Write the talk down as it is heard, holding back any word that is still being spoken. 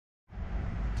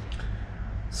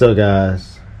So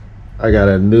guys, I got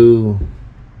a new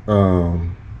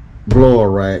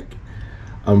blower rack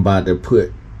I'm about to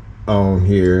put on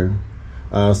here.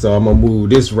 So I'm gonna move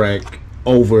this rack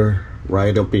over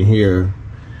right up in here,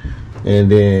 and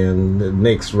then the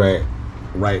next rack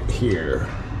right here.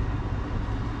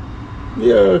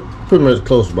 Yeah, pretty much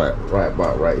close by,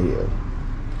 right here.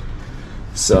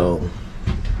 So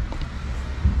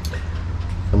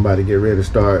I'm about to get ready to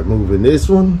start moving this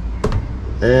one,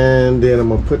 and then I'm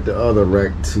gonna put the other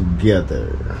rack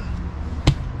together.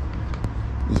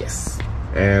 Yes,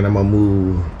 and I'm gonna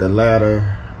move the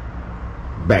ladder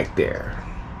back there.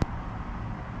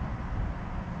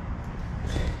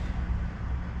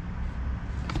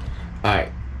 All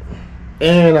right,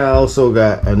 and I also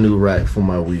got a new rack for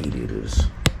my weed eaters.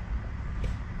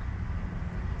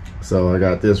 So I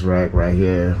got this rack right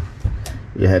here.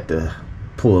 You had to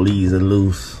pull these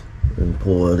loose and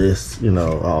pull this, you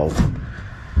know, off.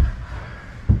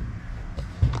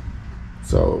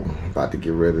 So I'm about to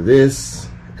get rid of this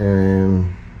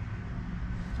and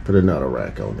put another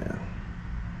rack on there.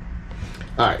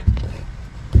 All right,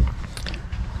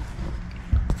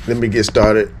 let me get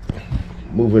started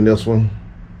moving this one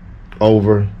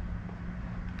over.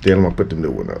 Then I'm gonna put the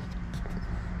new one up.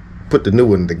 Put the new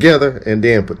one together and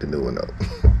then put the new one up.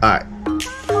 All right.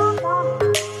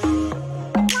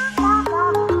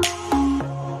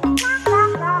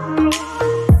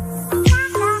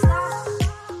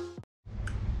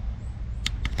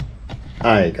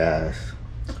 Alright guys,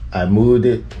 I moved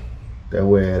it that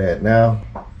way it's at now.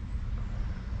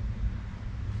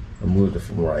 I moved it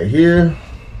from right here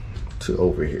to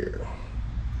over here.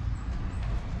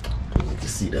 You can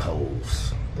see the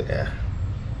holes that I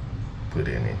put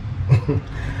in it.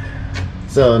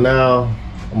 So now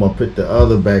I'm gonna put the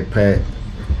other backpack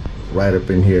right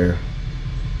up in here.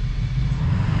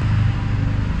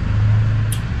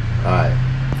 Alright,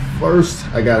 first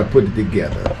I gotta put it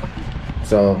together.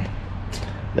 So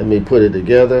let me put it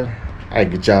together. I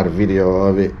get y'all the video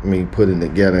of it, me putting it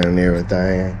together and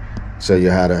everything. Show you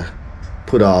how to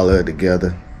put all of it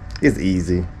together. It's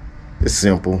easy, it's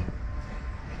simple.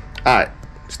 Alright,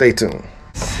 stay tuned.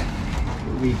 Here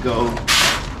we go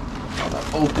on the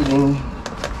opening.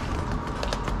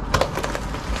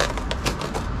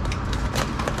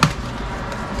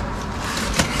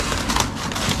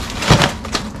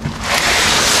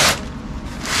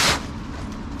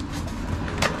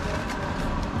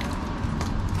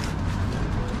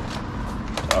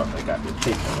 Oh, they got the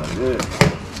tape on good.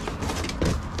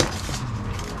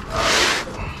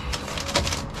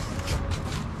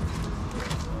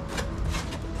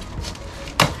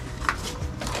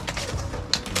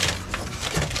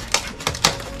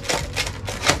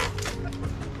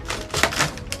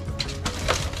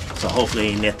 So hopefully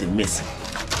ain't nothing missing.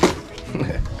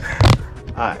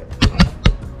 Alright.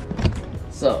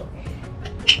 So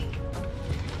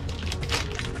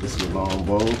this is a long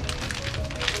bowl.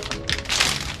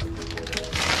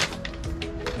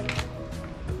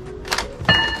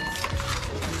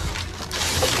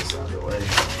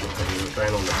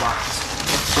 Everything on the box.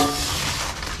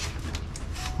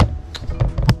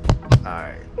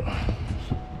 Alright.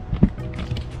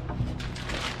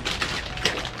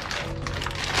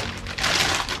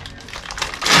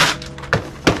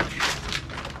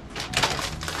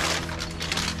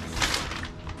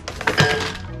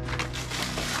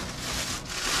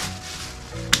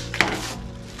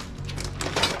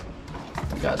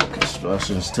 Got the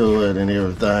constructions to it and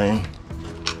everything.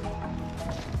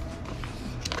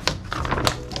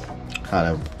 How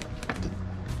to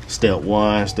step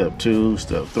 1, step 2,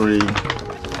 step 3,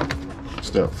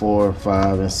 step 4,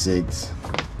 5, and 6,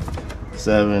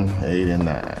 7, 8, and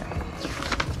 9.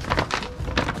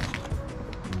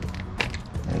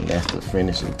 And that's the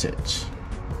finishing touch.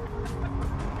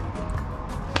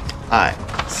 Alright,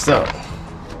 so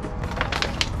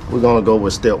we're gonna go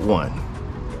with step 1.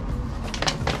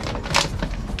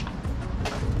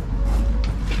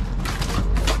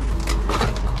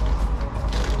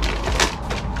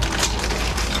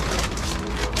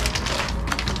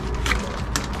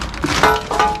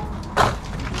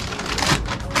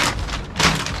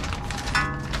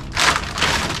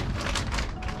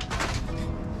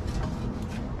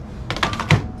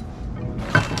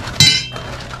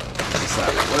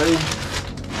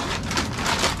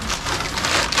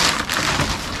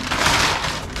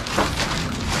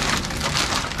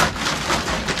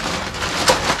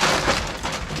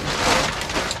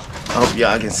 Hope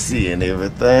y'all can see and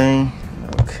everything.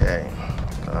 Okay,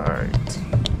 all right.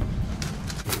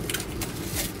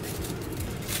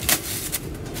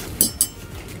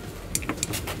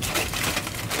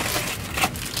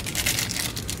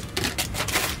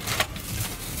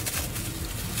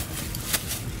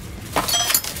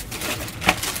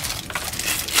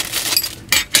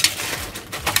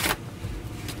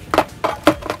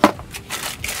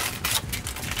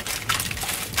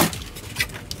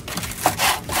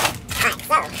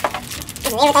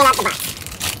 everything out the box.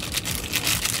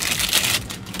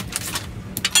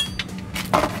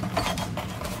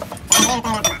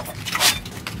 Everything out the box.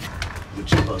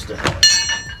 What you supposed to have?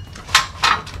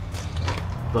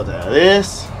 Supposed to have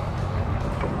this,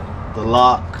 the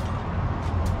lock,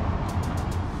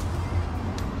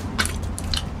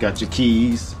 got your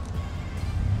keys,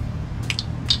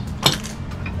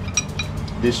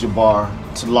 this your bar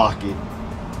to lock it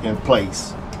in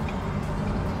place.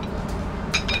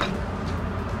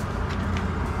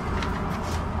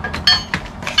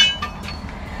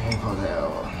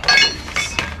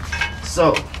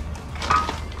 So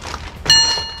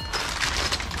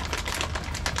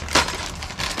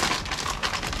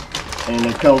and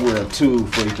they come with a tool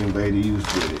for you can be able to use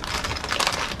with it.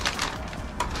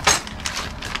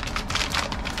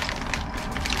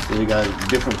 So you got a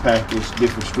different package,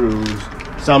 different screws.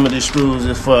 Some of the screws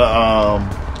is for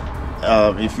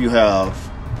if you have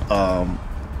an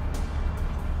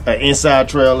inside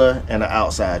trailer and an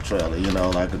outside trailer. You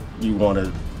know, like you want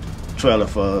a trailer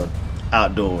for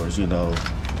outdoors. You know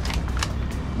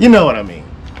what I mean.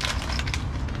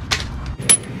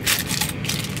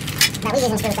 Now we're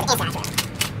using screws for the inside trailer.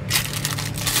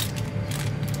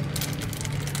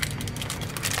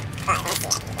 Alright, let's see.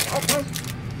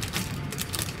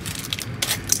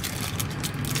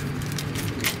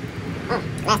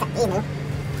 Last up, easy move.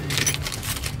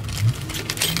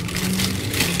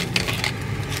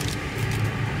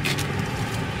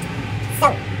 So,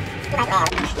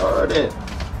 we started.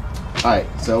 Alright,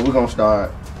 so we're gonna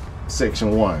start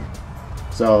section 1.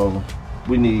 So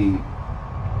we need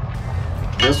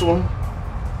this one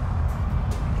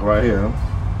right here,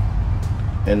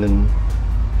 and then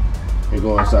you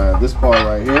go inside this part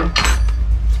right here.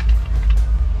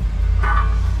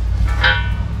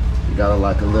 You got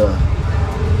like a little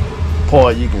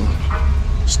part you can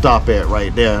stop at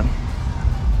right there,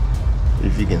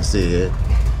 if you can see it.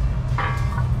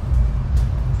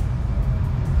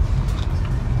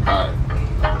 Alright,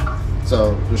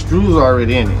 so the screws are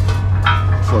already in it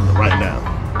for right now.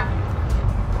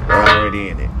 They're already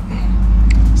in it.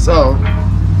 So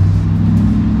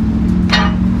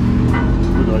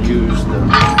we're gonna use the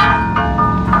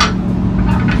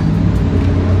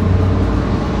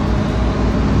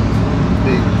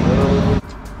big one.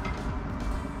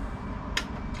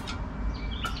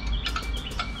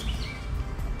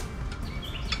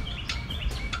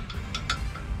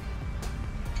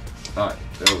 Alright,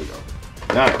 there we go.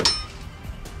 Now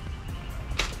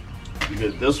you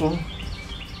get this one.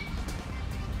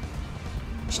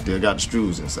 Still got the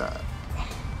screws inside.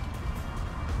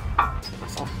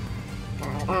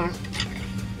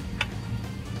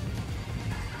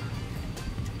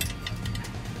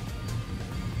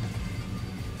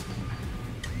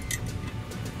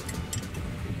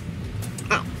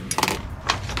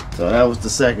 So that was the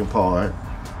second part.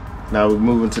 Now we're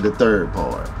moving to the third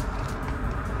part.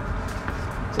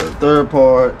 So the third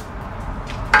part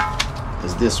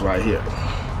is this right here.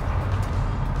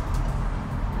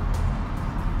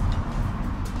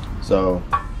 So,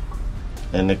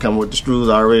 and they come with the screws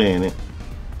already in it.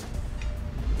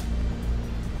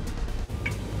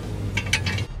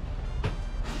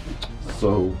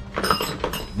 So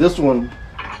this one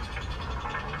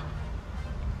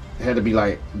had to be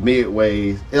like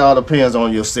midway. It all depends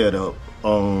on your setup,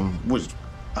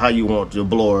 how you want your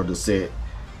blower to set.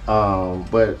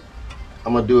 But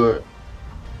I'm gonna do it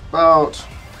about,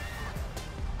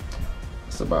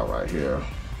 it's about right here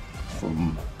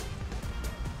from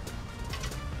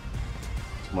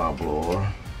my blower.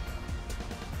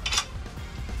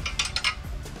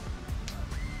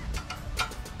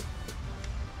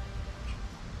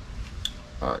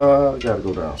 Alright, gotta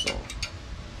go down some.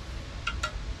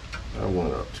 I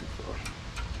went up too far.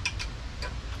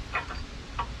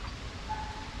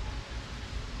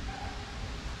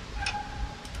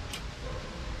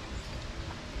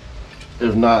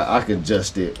 If not, I can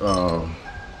adjust it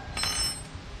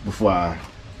before I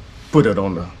put it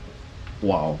on the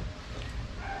wall.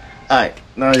 Alright,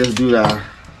 now let's do our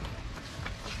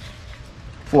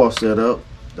fourth setup.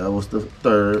 That was the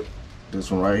third.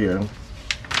 This one right here.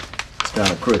 It's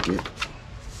kind of crooked.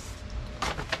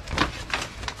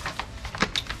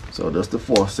 So that's the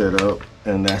fourth setup,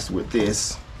 and that's with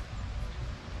this.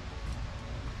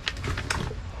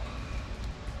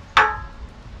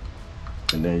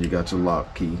 And then you got your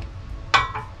lock key.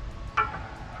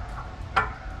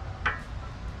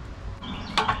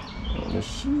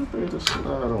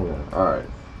 Alright,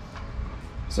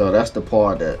 so that's the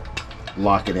part that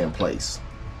lock it in place.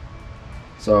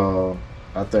 So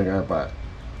I think I about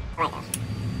right there.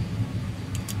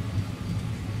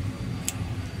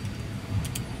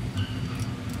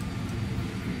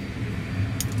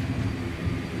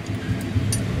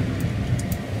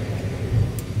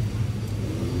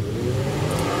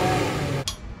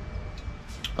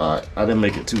 I didn't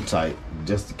make it too tight,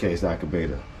 just in case I could be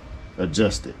able to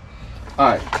adjust it.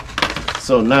 All right,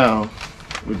 so now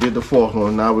we did the fourth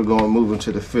one. Now we're going to move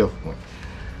into the fifth one.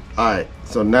 All right,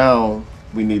 so now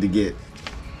we need to get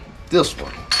this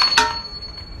one,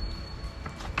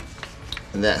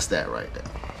 and that's that right there.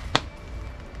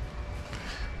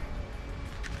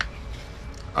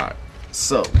 All right,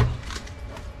 so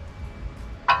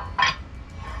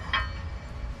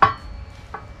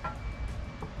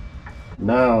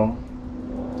now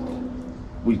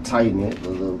we tighten it a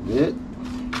little bit.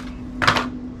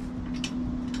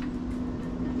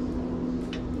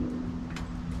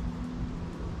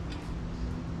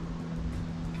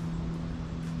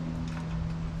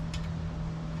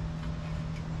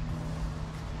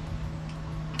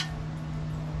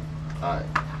 All right,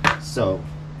 so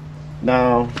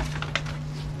now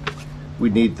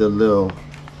we need the little,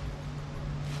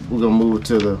 we're gonna move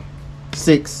to the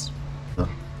 6,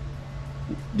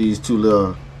 these two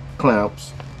little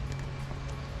clamps.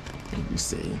 Let me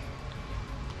see.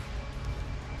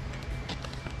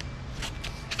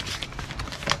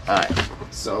 All right,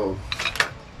 so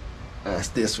that's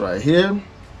this right here.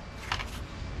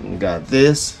 We got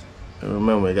this, and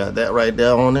remember we got that right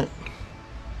there on it.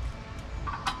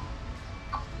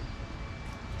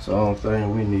 So the only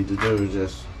thing we need to do is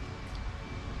just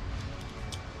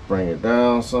bring it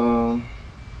down some.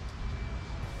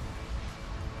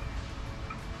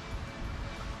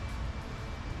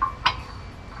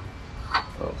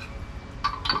 Oh,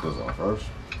 put this on first.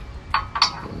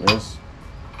 And this.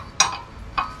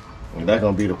 And that's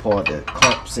gonna be the part that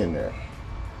clamps in there.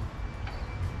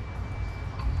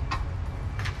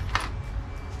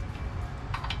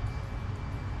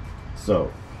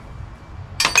 So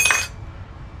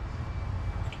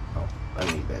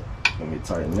I need that. Let me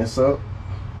tighten this up.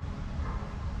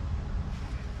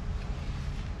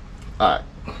 Alright.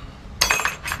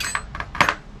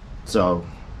 So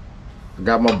I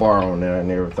got my bar on there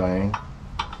and everything.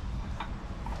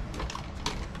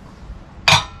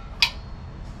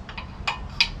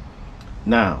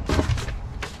 Now,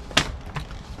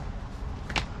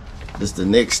 this is the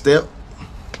next step.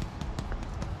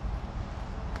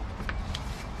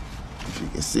 If you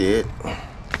can see it.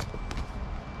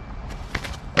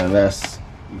 And that's,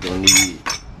 you're gonna need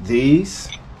these.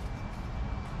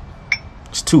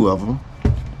 There's 2 of them.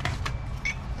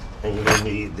 And you're gonna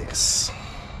need this.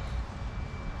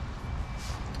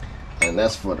 And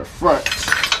that's for the front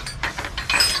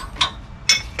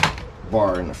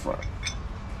bar in the front.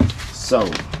 So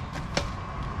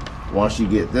once you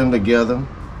get them together,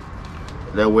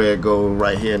 that way it goes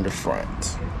right here in the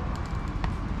front.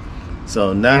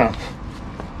 So now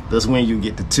that's when you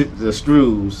get the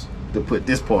screws to put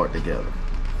this part together.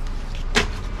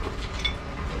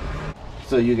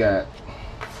 So you got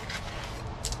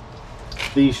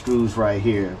these screws right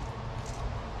here,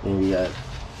 and you got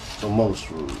some more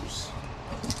screws.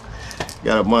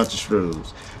 Got a bunch of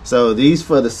screws. So these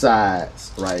for the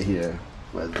sides right here.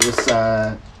 But this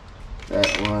side,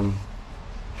 that one,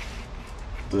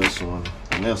 this one,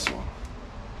 and this one.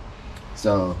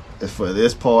 So it's for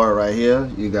this part right here.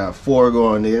 You got 4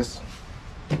 going this.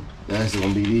 That's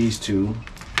gonna be these 2.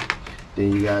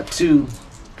 Then you got 2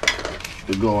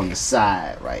 to go on the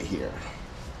side right here.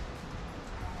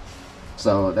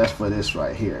 So that's for this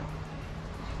right here.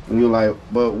 And you're like,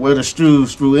 but where the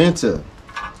screws screw into?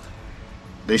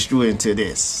 They screw into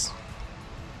this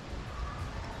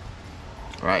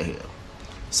right here.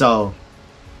 So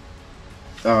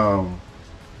so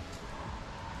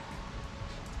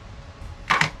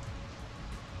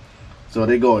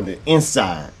they go on the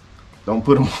inside. Don't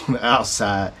put them on the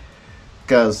outside,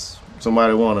 because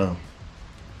somebody wanna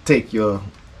take your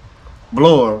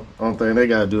blower. Only thing they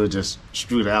gotta do is just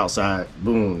screw the outside.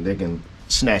 Boom, they can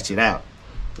snatch it out.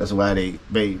 That's why they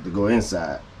made to go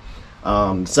inside.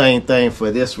 Same thing for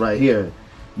this right here.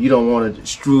 You don't want to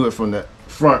screw it from the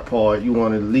front part. You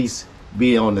want to at least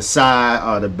be on the side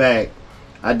or the back.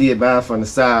 I did mine from the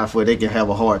side for they can have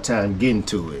a hard time getting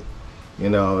to it. You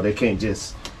know, they can't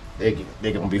just,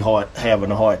 they're gonna be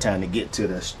having a hard time to get to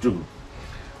the screw.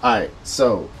 Alright,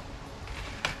 so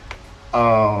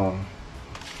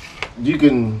you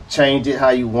can change it how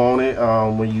you want it.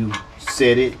 When you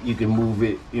set it, you can move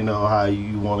it, you know, how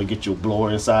you want to get your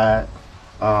blower inside.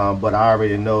 But I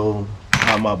already know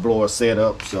how my blower set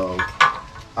up, so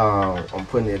I'm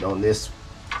putting it on this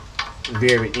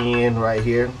very end right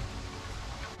here.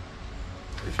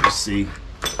 If you see,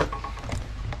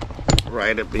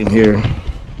 right up in here.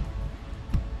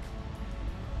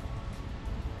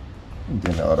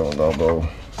 Then the other one gonna go.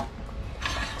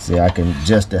 See, I can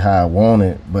adjust it how I want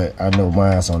it, but I know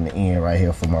mine's on the end right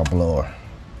here for my blower.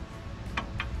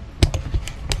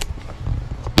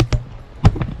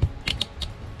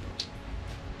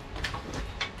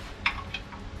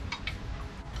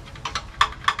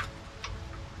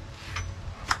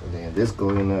 this go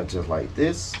in there just like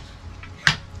this.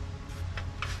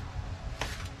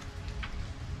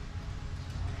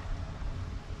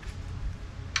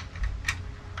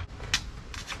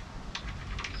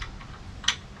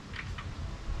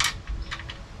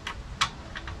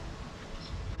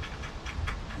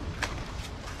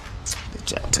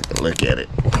 Let y'all take a look at it.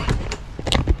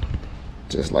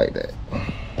 Just like that.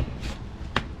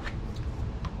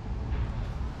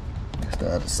 That's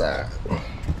the other side.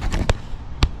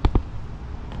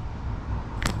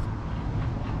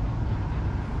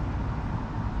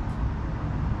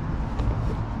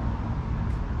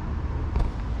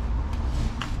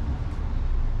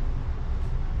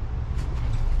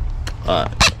 All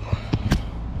right.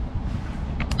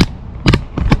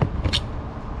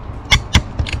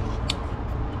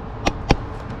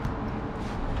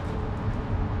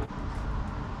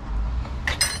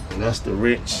 And that's the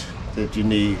wrench that you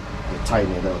need to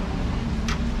tighten it up.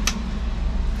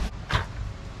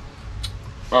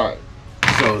 All right,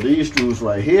 so these screws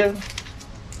right here,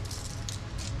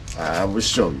 I will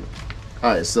show you.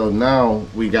 All right, so now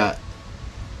we got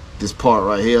this part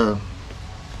right here,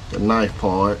 the knife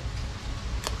part.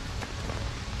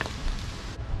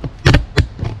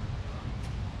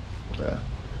 Yeah.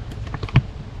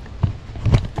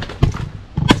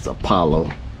 It's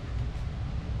Apollo.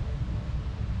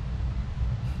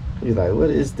 You're like, what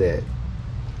is that?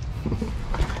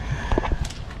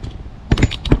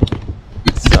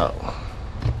 So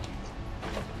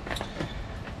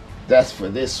that's for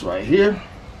this right here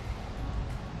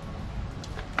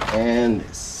and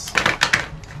this.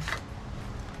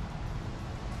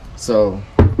 So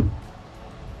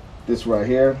this right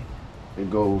here, it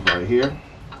goes right here.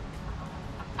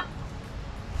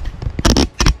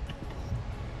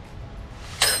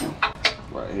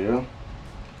 Right here.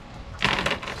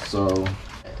 So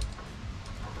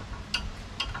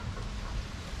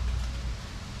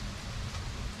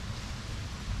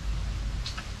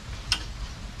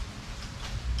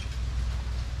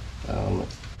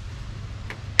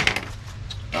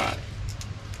alright.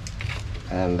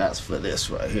 And that's for this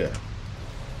right here.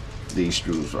 These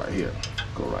screws right here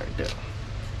go right there.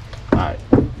 Alright,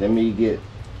 let me get,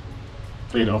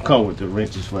 they don't come with the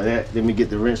wrenches for that. Let me get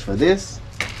the wrench for this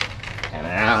and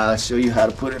I'll show you how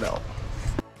to put it on.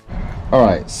 All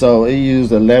right, so it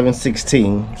used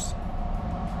 11/16.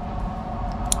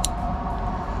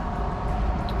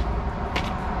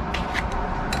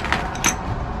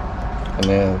 And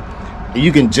then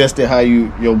you can adjust it how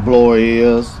your blower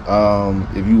is.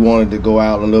 If you wanted to go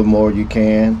out a little more, you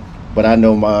can. But I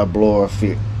know my blower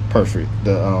fit perfect.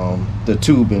 The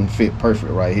tubing fit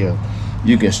perfect right here.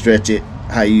 You can stretch it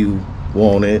how you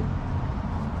want it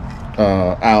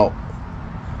out.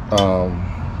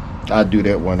 I do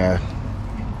that when I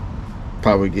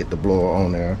probably get the blower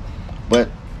on there, but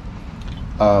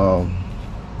the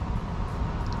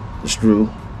screw,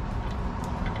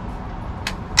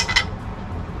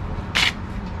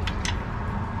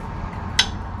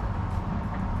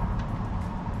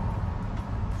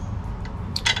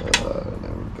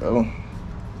 there we go.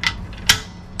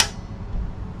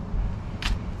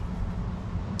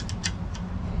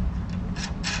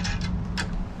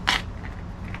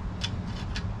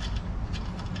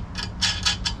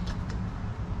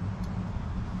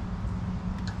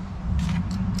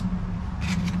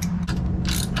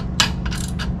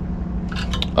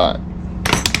 All right,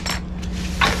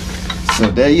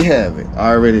 so there you have it.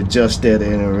 I already adjusted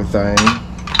and everything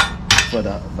for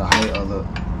the height of the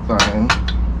thing.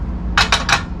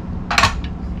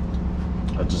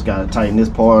 I just gotta tighten this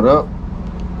part up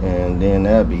and then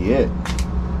that'll be it.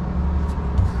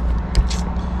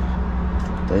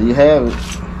 There you have it.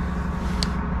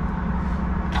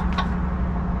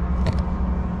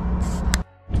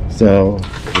 So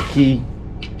the key,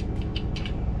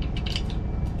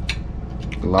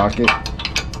 lock it,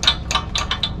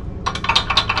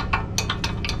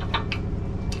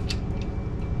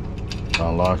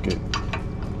 unlock it,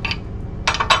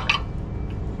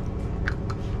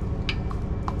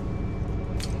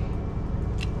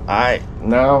 alright.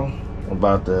 Now I'm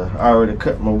about to, I already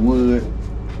cut my wood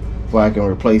where I can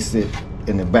replace it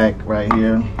in the back right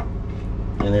here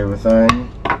and everything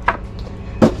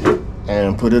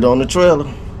and put it on the trailer.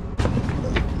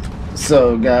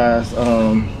 So guys,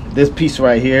 this piece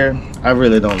right here, I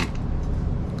really don't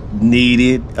need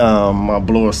it. My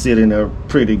blower's sitting there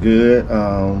pretty good.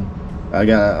 I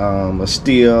got a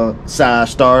steel side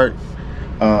start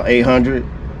 800.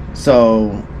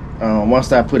 So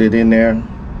once I put it in there,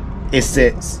 it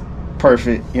sits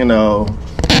perfect, you know.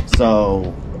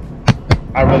 So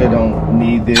I really don't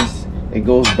need this. It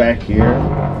goes back here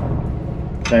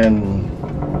and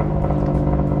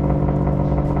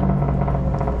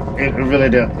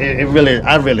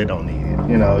I really don't need it.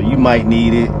 You know, you might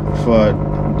need it for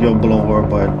your blower,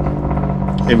 but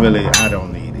I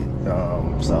don't need it.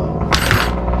 So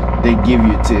they give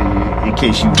it to you in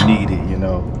case you need it, you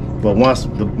know. But once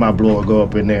my blower go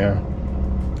up in there,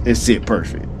 it sit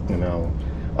perfect, you know.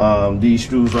 These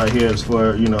screws right here is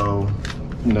for, you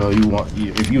want,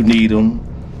 if you need them,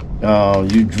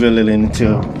 you drill it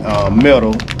into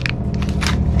metal.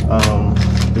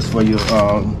 It's for your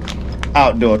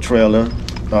outdoor trailer,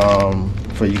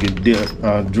 for you can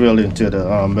drill into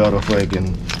the metal so it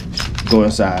can go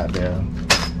inside there.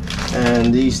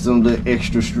 And these some the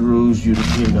extra screws, you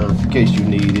know, in case you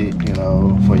need it, you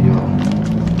know, for your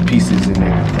pieces and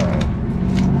everything.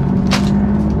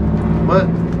 But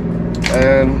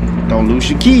and don't lose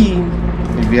your key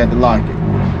if you have to lock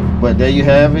it. But there you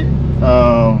have it.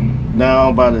 Now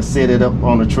I'm about to set it up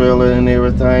on the trailer and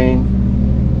everything,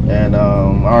 and I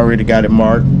already got it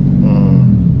marked,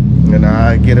 and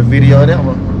I get a video of that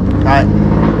one.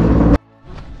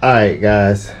 All right,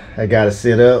 guys, I got it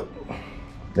set up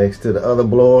next to the other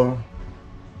blower.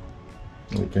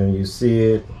 Can you see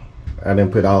it? I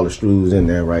didn't put all the screws in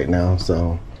there right now,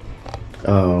 so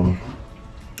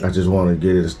I just want to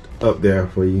get it up there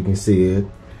where you can see it,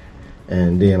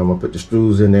 and then I'm gonna put the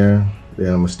screws in there. Then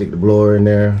I'm gonna stick the blower in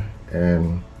there,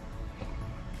 and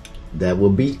that will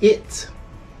be it.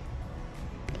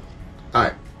 All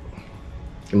right,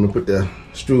 I'm gonna put the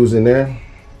screws in there,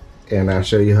 and I'll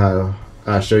show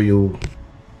you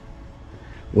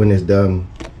when it's done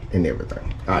and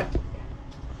everything. All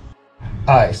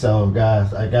right, so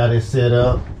guys, I got it set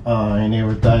up and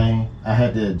everything. I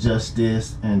had to adjust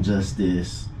this and adjust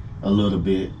this a little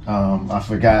bit. I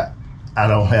forgot I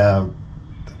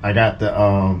got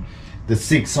the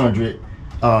 600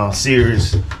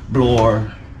 series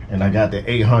blower, and I got the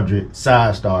 800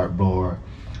 side start blower,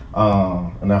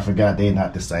 and I forgot they're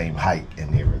not the same height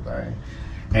and everything.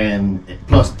 And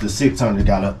plus the 600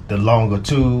 got the longer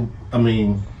tube. I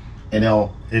mean, it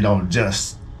don't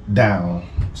adjust down.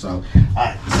 So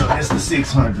so it's the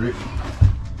 600.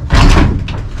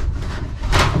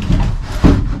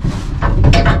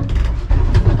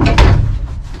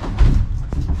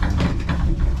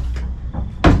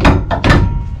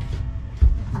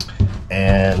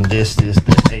 And this is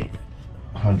the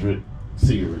 800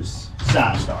 series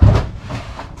side start.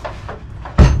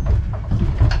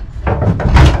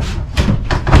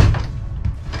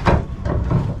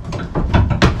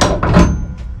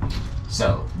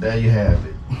 So there you have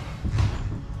it.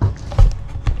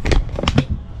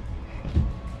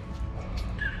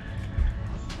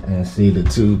 And see, the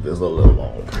tube is a little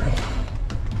longer.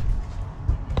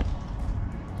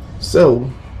 So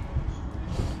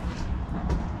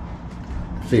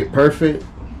fit perfect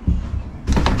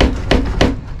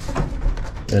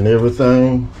and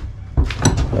everything.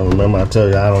 Now remember, I tell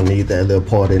you I don't need that little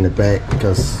part in the back,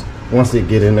 because once it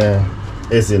get in there,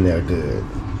 it's in there good.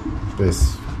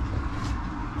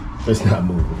 It's not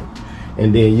moving.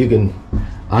 And then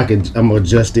I'm gonna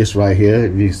adjust this right here.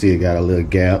 If you see it got a little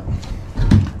gap,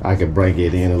 I can break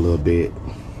it in a little bit,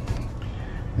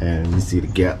 and you see the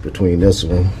gap between this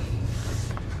one,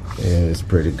 and it's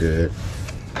pretty good.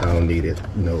 I don't need it,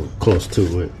 you know, close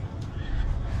to it,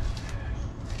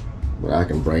 but I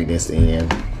can bring this in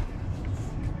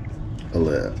a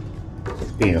little,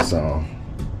 in some.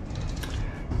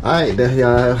 All right, there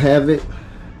y'all have it.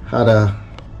 How to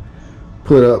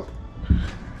put up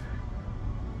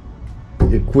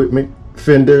equipment,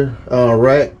 fender,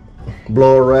 rack,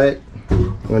 blower rack,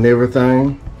 and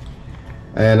everything.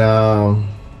 And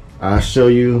I'll show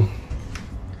you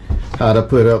how to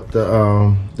put up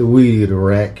the weed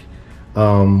rack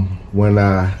when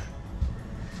I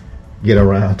get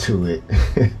around to it.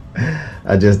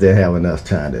 I just didn't have enough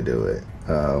time to do it.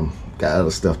 Got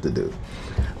other stuff to do.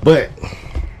 But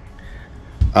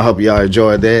I hope y'all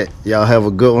enjoyed that. Y'all have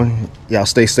a good one. Y'all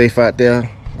stay safe out there,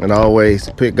 and always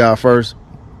pick God first.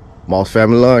 Moss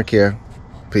Family Lawn Care.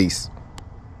 Peace.